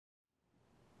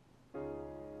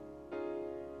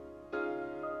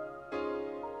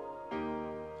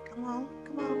Come on,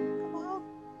 come on, come on.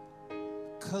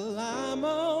 Climb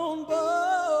on board.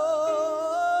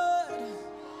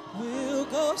 We'll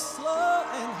go slow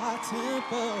and high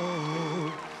tempo,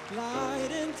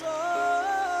 light and dark.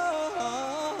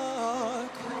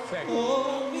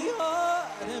 Hold me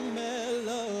hard and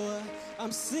mellow.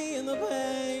 I'm seeing the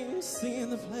pain, seeing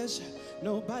the pleasure.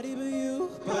 Nobody but you,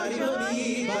 body but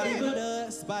me, body but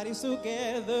us, bodies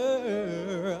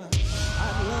together.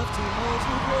 I'd love to hold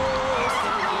you close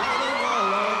and light in your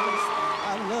arms.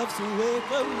 I'd love to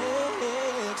wake up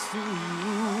next to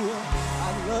you.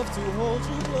 I'd love to hold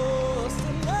you close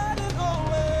and let it go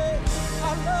away.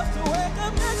 I'd love to wake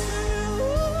up next to you.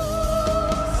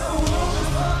 So we'll be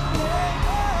something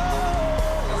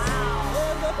else.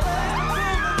 In the place to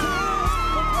feel the tears,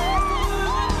 the place to lose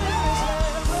your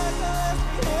vision, reckless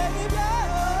behavior.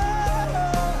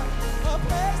 A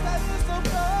place that is so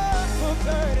far from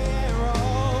dirty and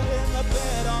wrong. In the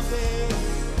bed all day,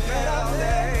 bed all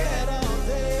day, bed all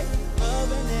day,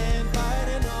 loving and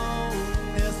fighting on.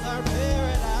 It's our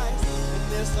paradise,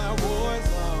 and it's our war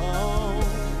zone.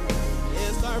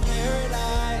 It's our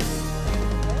paradise.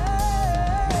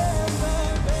 It's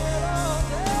our bed all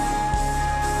day.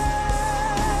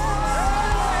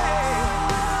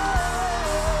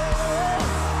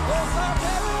 It's our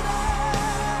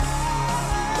paradise,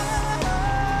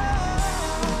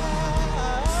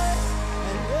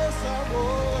 and it's our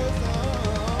war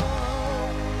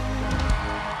zone.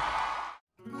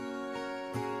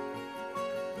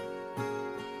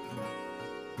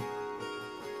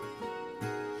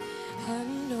 I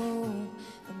know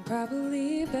I'm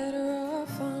probably better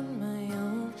off on my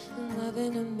own than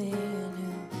loving a man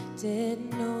who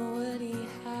didn't know what he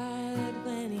had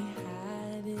when he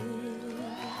had it.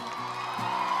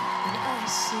 And I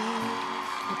see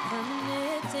the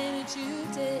permanent damage you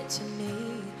did to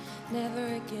me. Never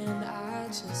again, I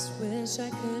just wish I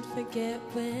could forget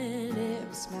when it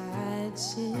was my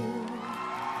chin.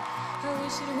 I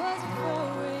wish it wasn't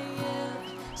 4 a.m.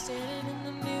 Standing in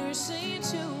the mirror saying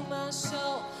to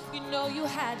myself, you know you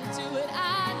had to do it.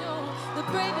 I know the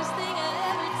bravest thing I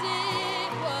ever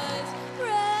did was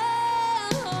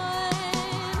run.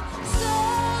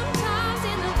 Sometimes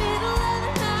in the middle of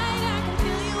the night I can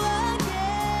feel you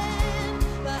again,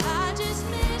 but I just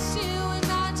miss you and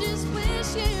I just wish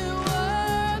you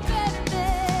were a better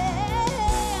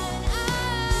man. I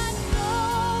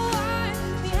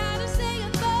know we had to say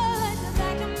goodbye at the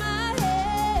back of my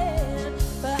head,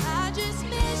 but I just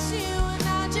miss you and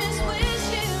I just wish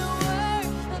you were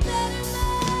a better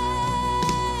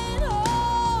man.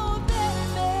 Oh, a better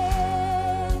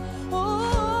man.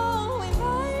 Oh, we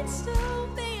might still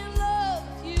be in love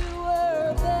if you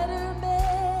were a better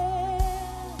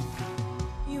man.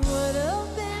 You would have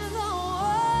been the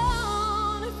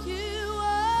one if you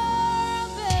were a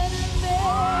better man.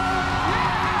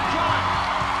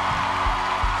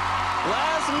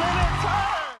 Last minute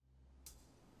time.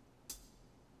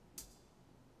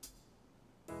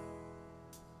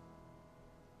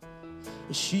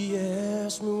 She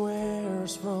asked me where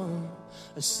it's from.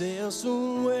 I said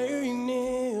somewhere you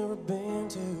never been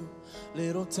to.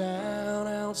 Little town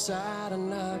outside of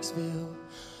Knoxville,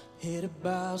 headed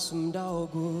by some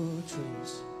dogwood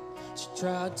trees. She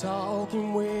tried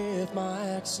talking with my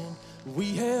accent.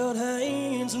 We held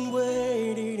hands and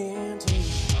waded into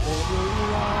every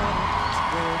water. She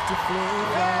went to flip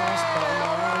fast by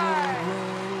my red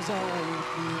wings on the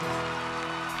beach.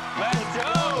 Let's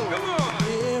go. Come on.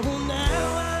 Yeah, well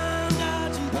now I'm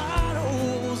dodging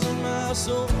potholes in my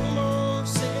summer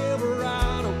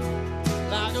Silverado,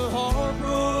 like a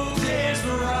heartbroken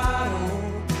desperado,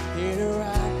 headed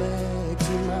right back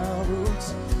to my roots.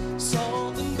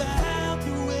 Something about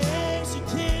the way she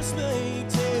kissed me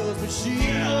tells me she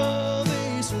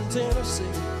was from Tennessee.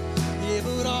 Yeah,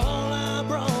 but all I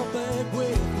brought back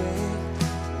with me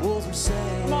was her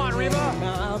saying, Come on, Reba.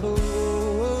 my boo.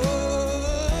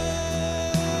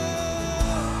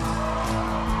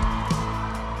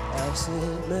 I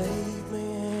said, make me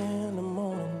in the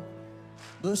morning,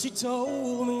 but she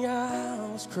told me I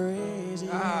was crazy.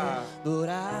 But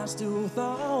I still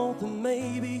thought that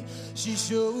maybe she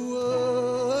showed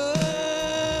up.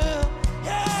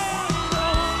 Yeah, and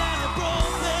all I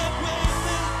brought back with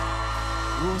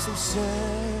me was some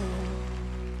sand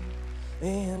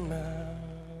in my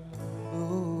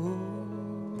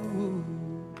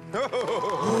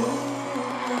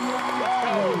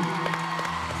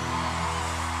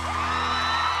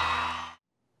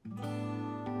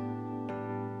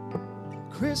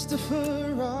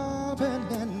Christopher Robin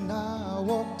and I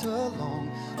walked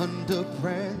along under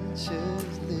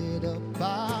branches lit up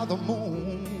by the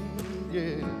moon,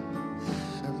 yeah.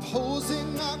 And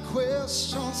posing our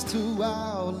questions to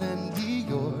Al and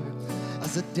Igor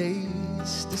as the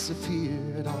days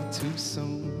disappeared all too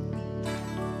soon.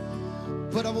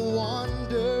 But I've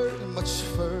wandered much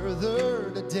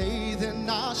further today than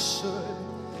I should,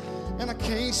 and I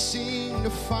can't seem to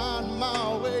find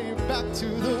my way back to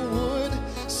the wood.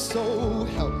 So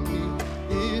help me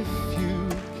if you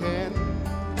can.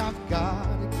 I've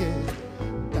gotta get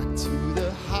back to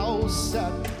the house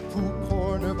at Pool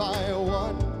Corner by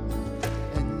 1.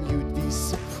 And you'd be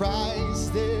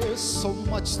surprised, there's so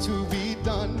much to be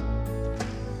done.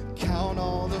 Count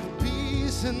all the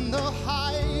bees in the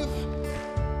hive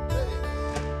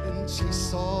and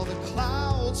chase all the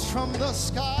clouds from the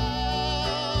sky.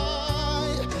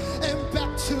 And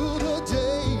back to the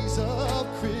days of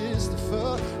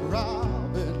Christopher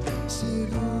Robin.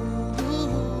 Said, ooh,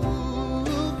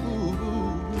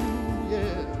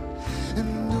 yeah. And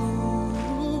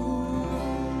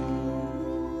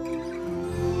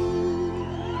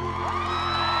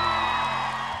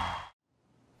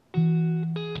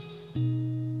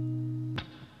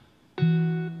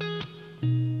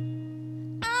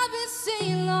I've been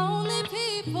seeing lonely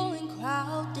people in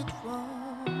crowded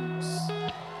rooms,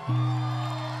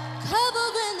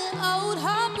 covered in their old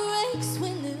heartbreaks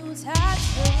with new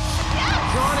tattoos.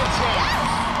 Drawn it, Jay.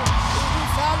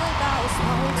 It's all about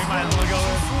smoke, We might as well go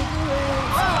in.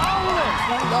 cigarettes,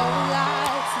 from low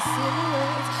lights and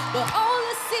cigarettes. But all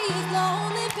I see is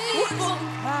lonely people in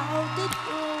crowded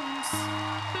rooms.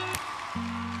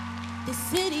 The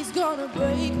city's gonna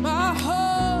break my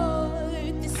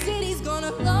heart. The city's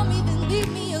gonna love me, then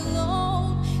leave me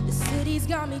alone. The city's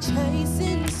got me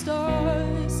chasing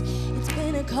stars. It's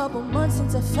been a couple months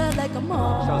since I felt like I'm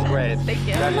home. Sounds great. Thank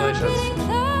you. And I'm Congratulations. getting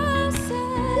closer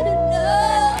to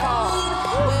know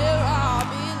where I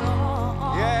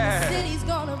belong. Yeah. The city's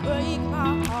gonna break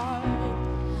my heart.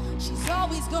 She's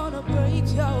always gonna break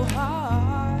your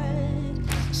heart.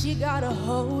 She got a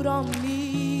hold on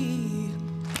me.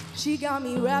 She got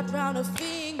me wrapped around her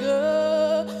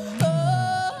finger.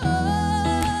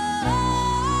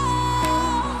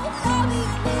 Love me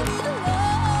and leave me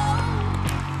alone.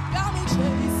 Got me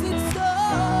chasing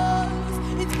stars.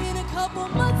 It's been a couple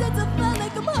months since I felt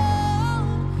like I'm home.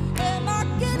 Am I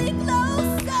getting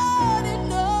closer to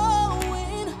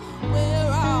knowing where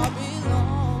I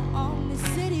belong? The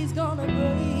city's gonna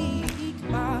break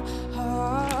my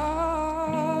heart.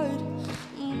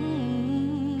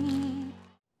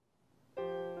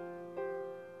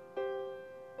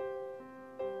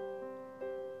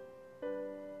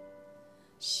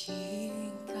 She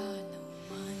ain't got no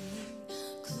money,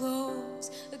 clothes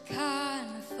are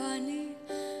kinda funny.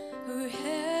 Her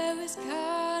hair is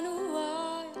kinda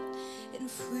wild and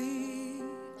free.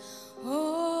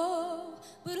 Oh,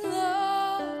 but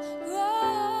love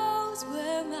grows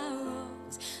where my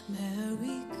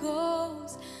rosemary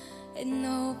goes, and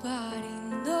nobody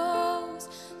knows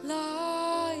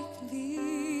like me.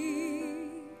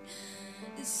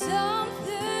 There's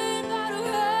something about her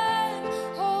hand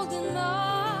holding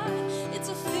mine. It's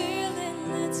a feeling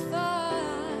that's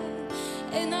fine,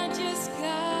 and I just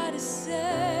gotta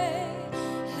say,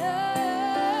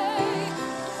 hey,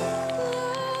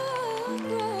 love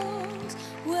grows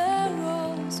where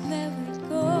rosemary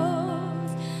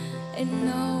goes, and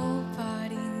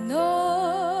nobody knows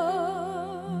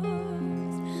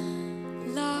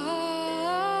like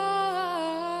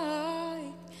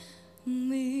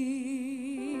me.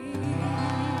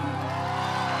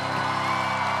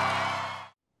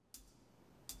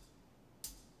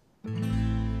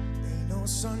 Ain't no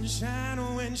sunshine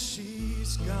when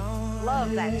she's gone.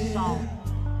 Love that song.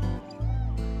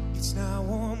 It's not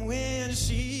warm when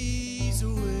she's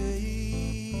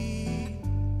away.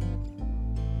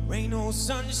 Ain't no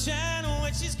sunshine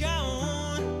when she's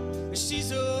gone.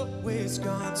 She's always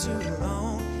gone too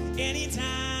long.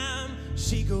 Anytime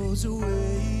she goes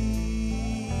away.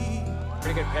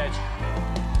 Pretty good pitch.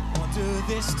 Wonder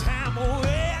this time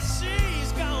where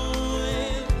she's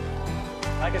going.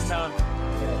 Like his tone.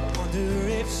 Wonder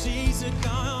if she's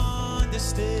gone to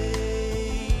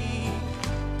stay.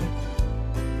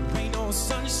 Ain't no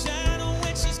sunshine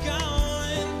when she's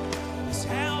gone. This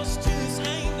house just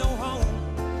ain't no home.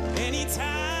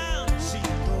 Anytime she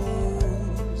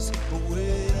goes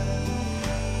away.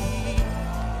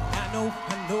 I know,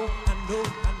 I know, I know,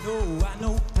 I know, I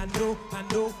know, I know, I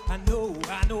know, I know,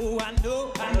 I know, I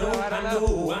know, I know, I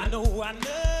know, I know, I know.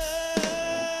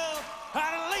 How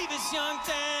to leave this young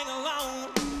thing alone.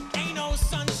 Ain't no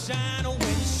sunshine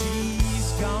when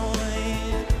she's gone.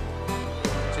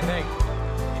 What you think?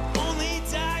 Only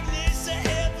darkness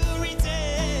every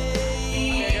day.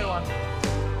 Okay, good one.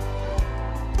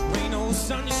 Ain't no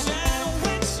sunshine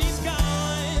when she's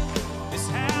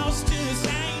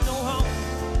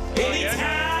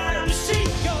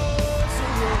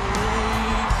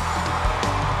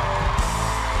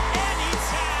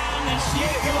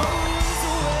get it, come on.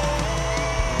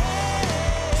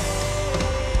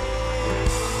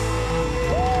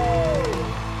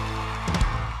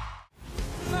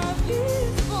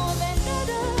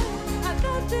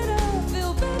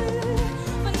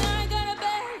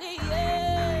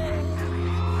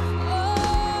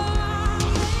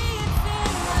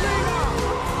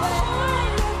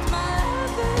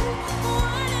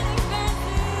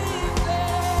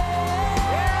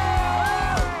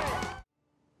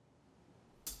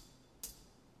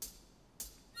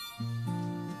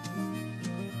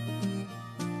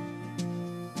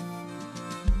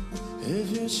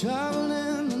 If you're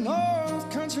traveling the North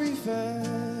Country Fair,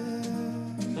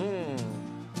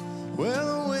 where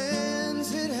the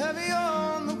winds hit heavy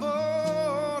on the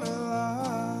borderline,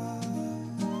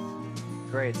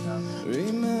 Great stuff.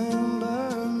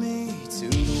 remember me to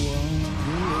the one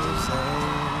who lives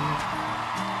there,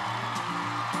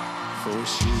 for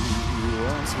she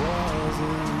once was a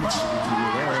true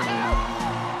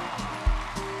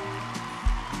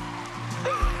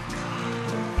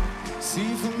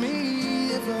See for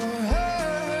me if her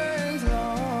hair's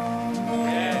long,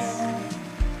 Yes.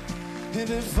 if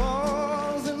it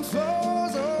falls and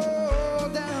flows all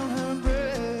down her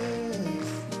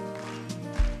breast.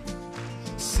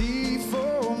 See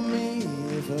for me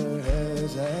if her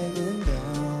hair's hanging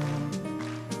down,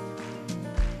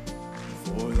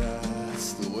 for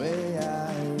that's the way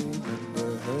I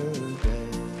remember her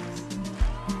best.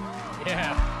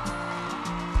 Yeah.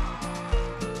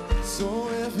 So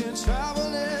if you're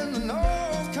traveling the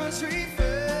North Country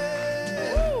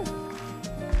Fair,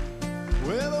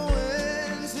 where the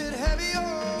winds hit heavy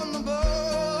on the borderline,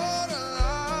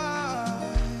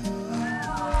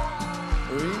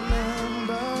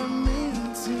 remember me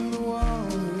to the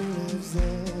one who lives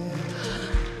there,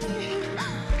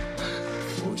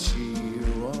 for she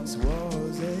once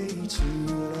was a true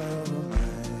love of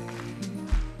mine.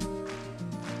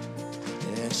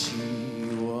 Yeah,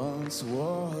 she once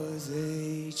was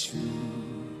a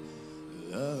true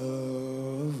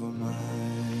love of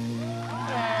mine.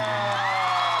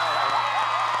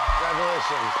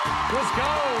 Congratulations. Let's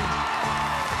go.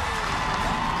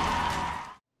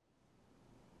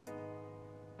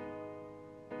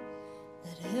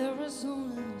 That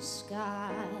Arizona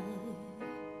sky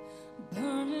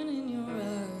burning in your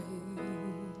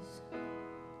eyes.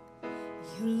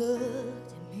 You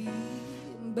looked at me,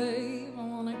 babe, I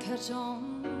wanna catch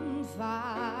on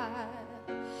fire.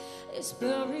 It's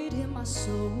buried in my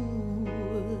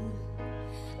soul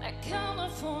like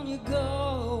California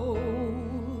gold.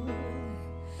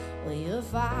 Well, you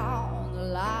found the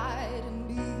light in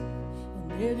me,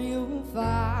 and then you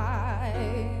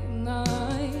find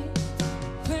night.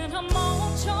 When I'm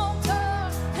all choked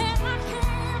up and I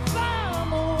can't find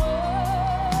my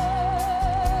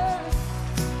words,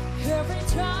 every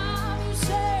time you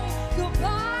say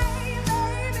goodbye,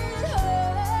 baby, it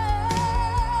hurts.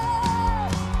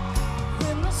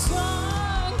 When the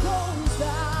sun goes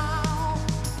down,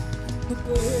 the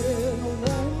bell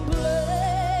won't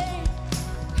play.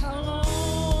 I'll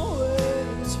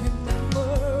always remember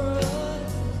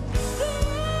us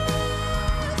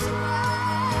this way.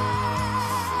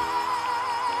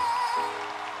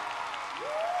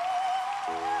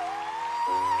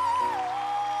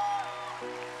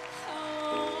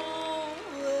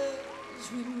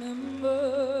 Always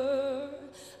remember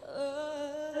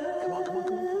us. Come on, come on,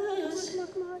 come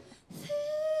on.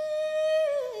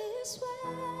 This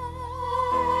way.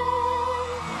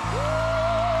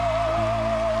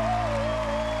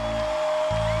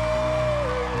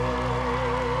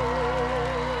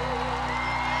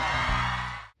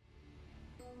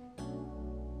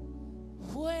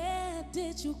 Where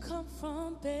did you come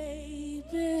from,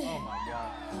 baby? Oh my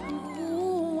God.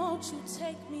 Ooh, won't you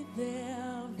take me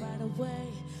there right away?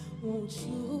 Won't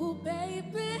you,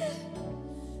 baby?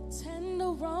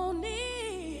 Tenderoni,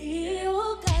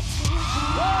 you got to be.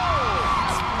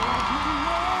 So you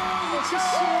know that you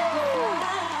should be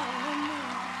flying me.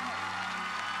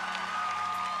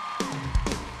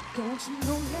 Don't you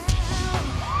know now?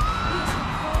 It's the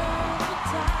perfect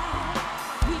time.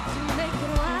 We can make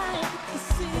it right. The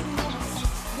city wants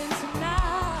then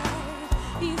tonight.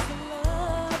 He's the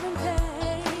love and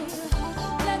pain.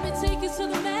 Let me take you to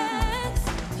the max.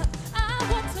 I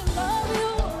want to love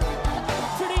you.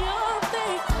 Pretty young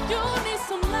thing, you need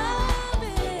some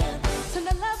loving.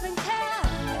 Tender love and care.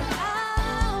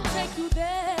 I'll take you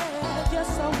there.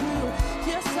 Yes, I will.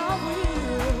 Yes, I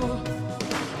will.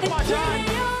 And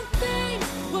pretty young things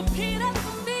will repeat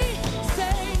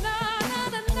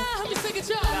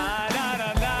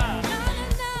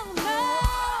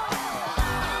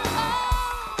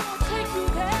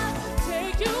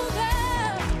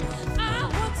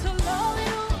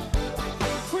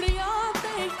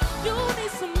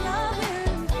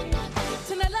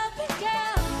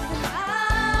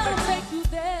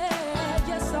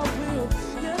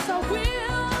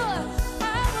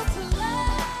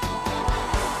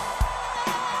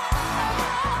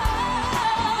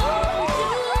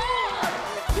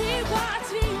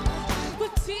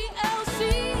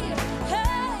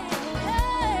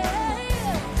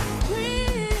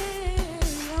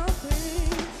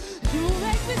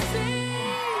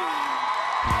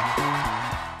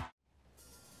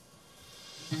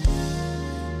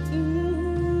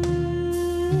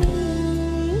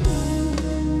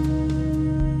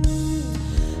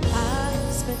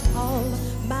all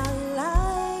my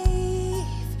life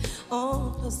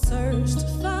on a search to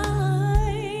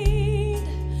find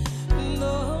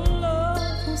the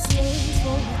love who stays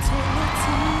for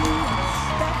eternity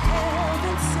that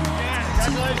heaven sent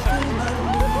to fill my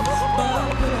need. But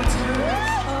when I turn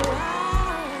around,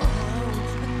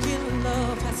 again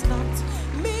love has knocked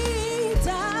me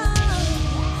down.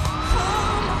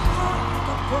 Oh, my heart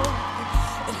got broken,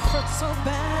 it hurts so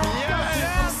bad.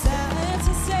 I'm sad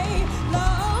to say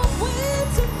love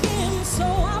wins again, so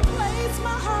I place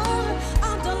my heart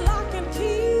under lock and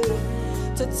key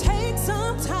to take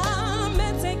some time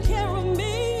and take care of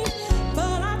me.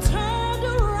 But I turned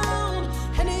around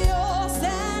and you're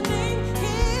standing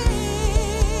here,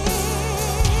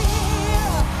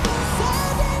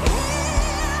 standing here.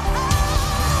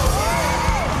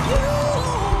 You,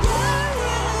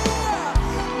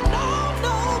 no,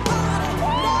 nobody,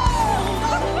 no,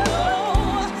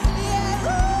 yeah.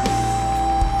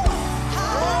 I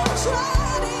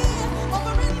tried it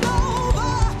over and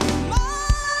over.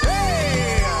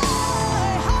 My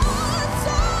heart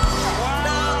said,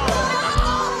 no,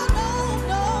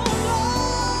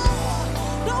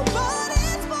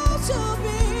 nobody's supposed to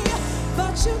be,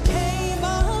 but you came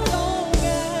along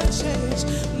and changed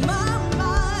my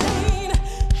mind.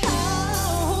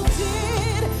 How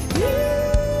did you get here?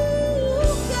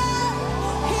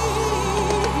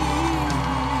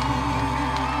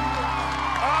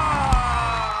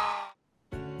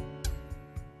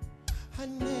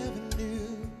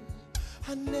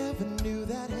 I never knew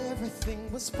that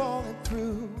everything was falling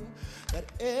through, that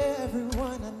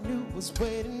everyone I knew was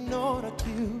waiting on a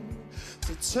cue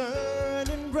to turn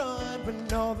and run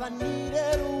when all I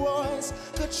needed was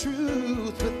the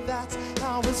truth. But that's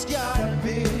how it's gotta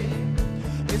be.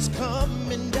 It's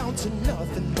coming down to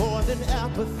nothing more than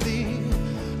apathy.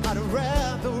 I'd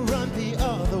rather run the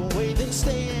other way than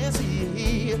stay and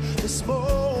see the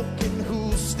smoke and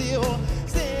who's still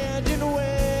standing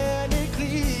when it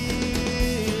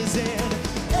clears. And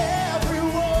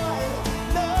everyone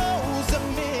knows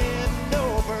I'm in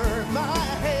over my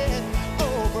head,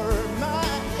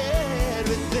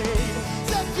 but they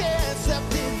second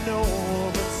stepping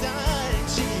over time.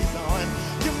 She's on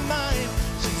your mind,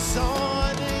 she's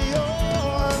on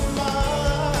your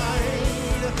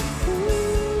mind.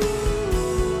 Ooh,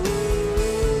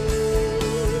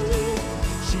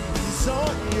 she's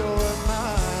on your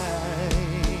mind.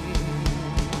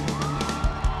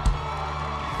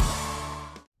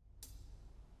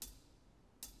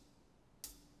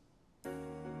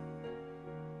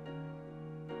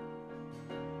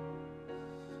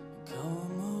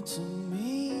 Come on to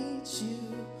meet you,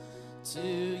 tell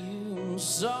you I'm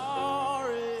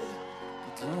sorry.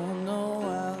 You don't know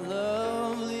how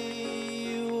lovely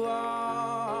you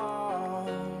are.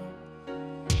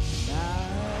 I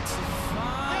had to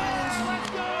find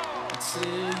you, tell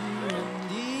you I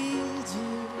need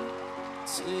you,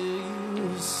 tell you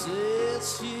set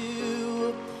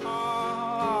you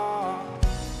apart.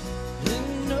 And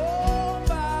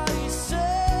nobody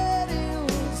said it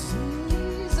was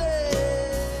easy.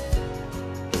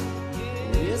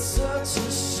 It's such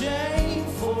a shame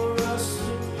for us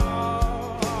to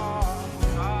part.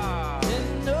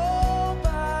 And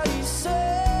nobody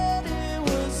said it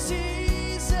was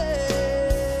easy.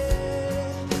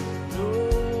 No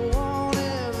one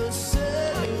ever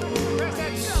said it would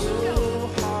be so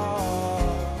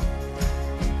hard.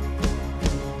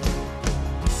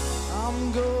 I'm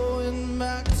going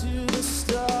back to the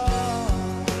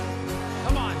start.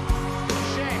 Come on.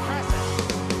 Shay, press it.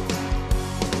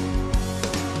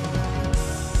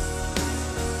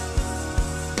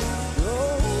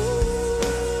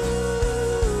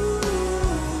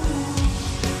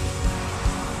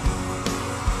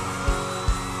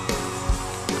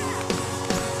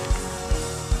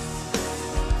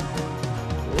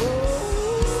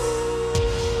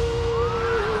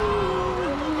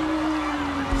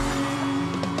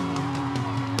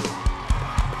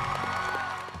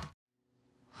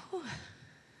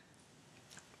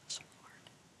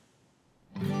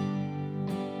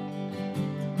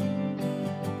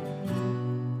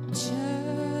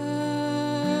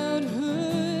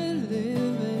 Childhood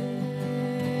living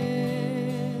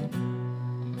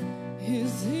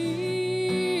is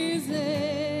easy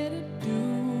to do.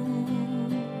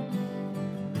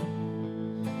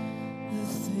 The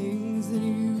things that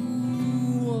you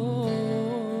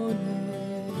wanted,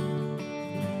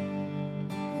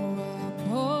 oh, I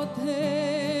bought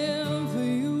them for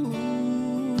you.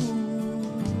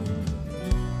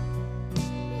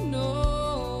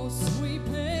 No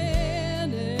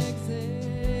sweeping exit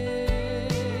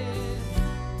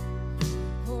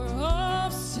or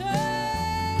offstage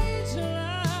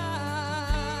life.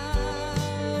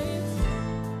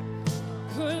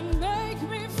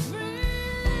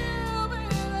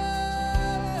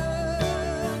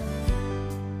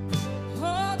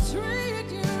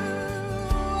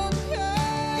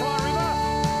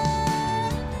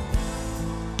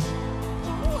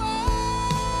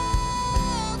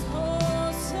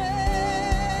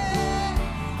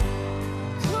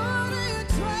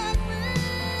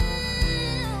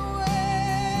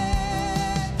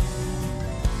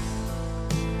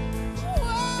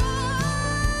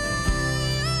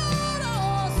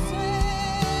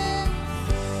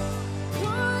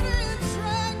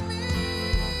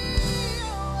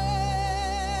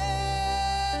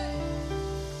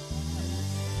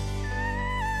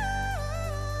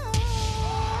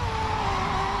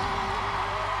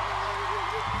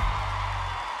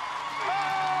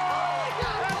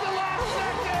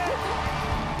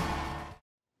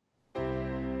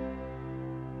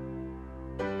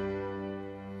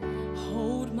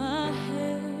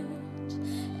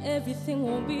 everything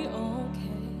won't be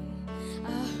okay.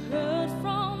 I heard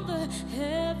from the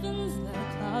heavens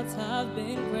that clouds have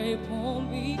been gray, pull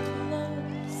me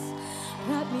close,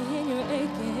 wrap me in your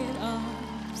aching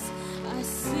arms. I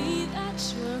see that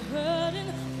you're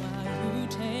hurting, why you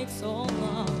take so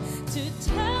long to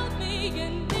tell me you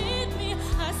need me.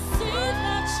 I see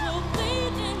that you're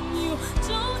bleeding, you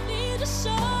don't need to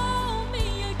show me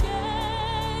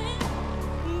again.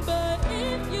 But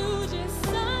if you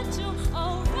decide to,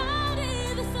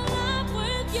 alrighty, this life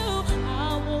with you, I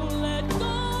won't let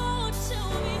go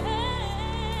till the end.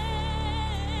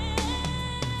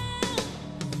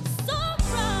 So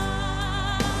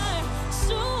cry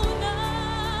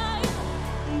tonight,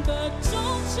 but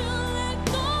don't you let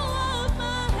go of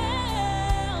my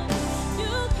hand.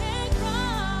 You can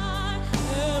cry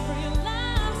every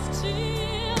last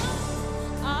tear.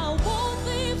 I won't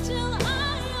leave till I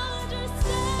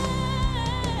understand.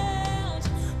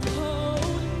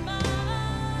 Hold my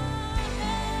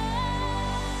hand.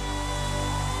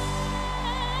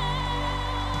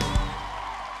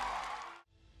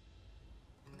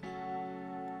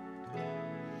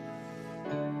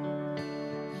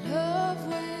 Love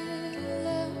will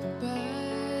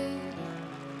abide.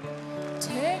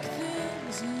 Take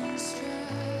things in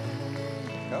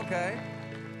stride. Okay.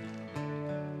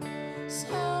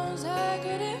 Sounds like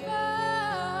good advice,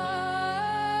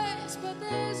 but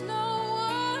there's no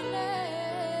one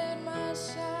at my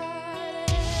side.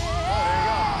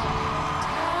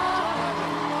 Time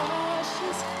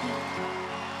washes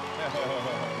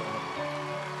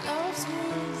love's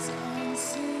wounds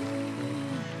unseen.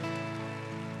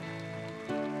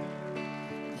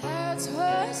 That's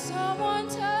why someone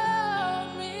tells